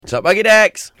Selamat pagi,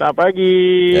 Dex. Selamat pagi.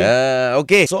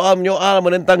 Okey, soal menyoal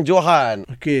menentang Johan.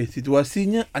 Okey,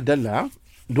 situasinya adalah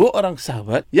dua orang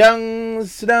sahabat yang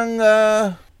sedang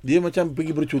dia macam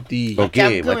pergi bercuti.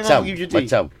 Okey, macam.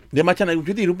 Dia macam nak pergi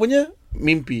bercuti, rupanya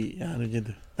mimpi.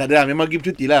 Macam tu. Tak ada lah, memang pergi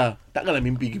bercuti lah. Takkanlah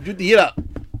mimpi pergi bercuti je lah.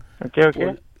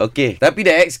 Okey, tapi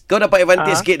Dex, kau dapat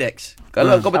advantage sikit, Dex.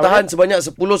 Kalau kau bertahan sebanyak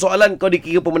 10 soalan, kau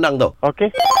dikira pemenang tau.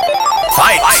 Okey.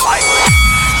 Fight!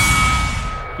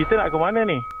 Kita nak ke mana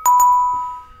ni?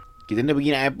 Kita nak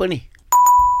pergi nak apa ni?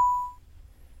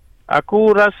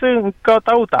 Aku rasa kau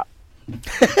tahu tak?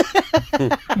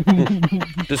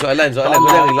 Itu soalan. Kau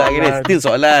jangan gelak ni. Still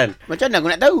soalan. Macam mana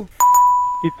aku nak tahu?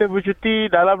 Kita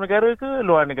bercuti dalam negara ke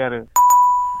luar negara?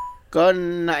 Kau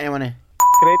nak yang mana?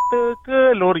 Kereta ke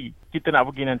lori? Kita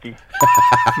nak pergi nanti.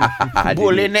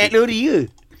 Boleh naik lori ke?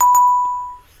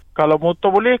 Kalau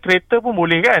motor boleh, kereta pun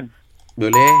boleh kan?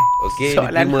 Boleh. Okey,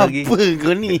 Soalan diterima apa lagi.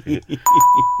 kau ni?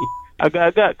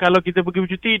 Agak-agak kalau kita pergi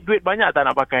bercuti, duit banyak tak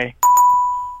nak pakai?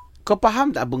 Kau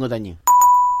faham tak apa kau tanya?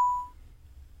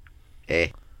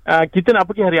 Kita nak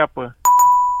pergi hari apa?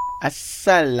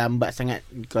 Asal lambat sangat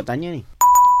kau tanya ni.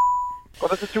 Kau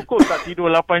rasa cukup tak tidur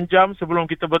 8 jam sebelum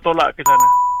kita bertolak ke sana?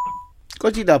 Kau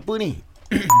cerita apa ni?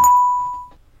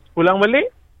 Pulang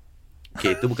balik?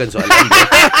 Okey, itu bukan soalan.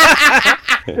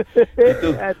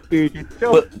 Itu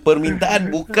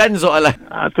permintaan bukan soalan.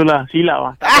 Itulah,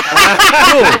 silap lah.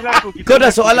 Kau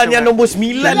dah soalan yang nombor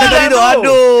 9 dah tadi tu.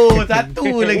 Aduh,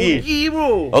 satu lagi.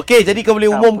 Okey, jadi kau boleh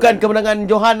umumkan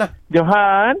kemenangan Johan lah.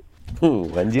 Johan?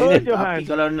 Banjirnya. Johan. Tapi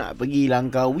kalau nak pergi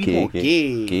Langkawi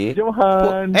okey.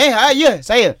 Johan. Ya,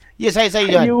 saya. Ya, saya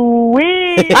Johan. You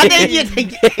win. Thank you.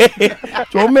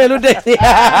 Comel lu, Dex.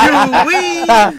 You win.